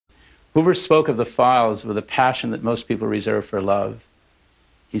Hoover spoke of the files with a passion that most people reserve for love.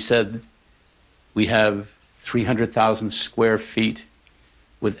 He said, we have 300,000 square feet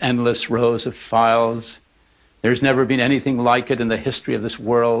with endless rows of files. There's never been anything like it in the history of this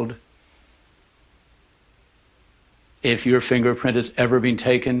world. If your fingerprint has ever been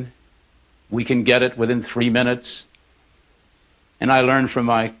taken, we can get it within 3 minutes. And I learned from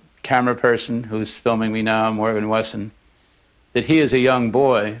my camera person who's filming me now, Morgan Wesson, that he as a young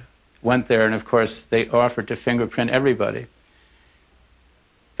boy went there, and of course they offered to fingerprint everybody.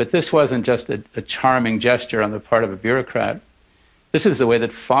 But this wasn't just a charming gesture on the part of a bureaucrat. This is the way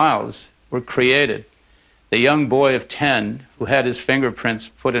that files were created. The young boy of 10 who had his fingerprints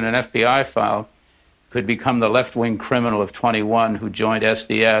put in an FBI file could become the left-wing criminal of 21 who joined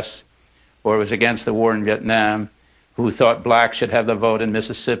SDS or was against the war in Vietnam, who thought blacks should have the vote in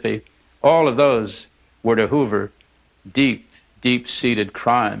Mississippi. All of those were to Hoover deep, deep-seated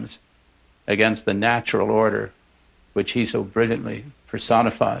crimes against the natural order, which he so brilliantly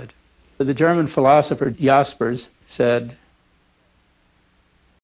personified. The German philosopher Jaspers said,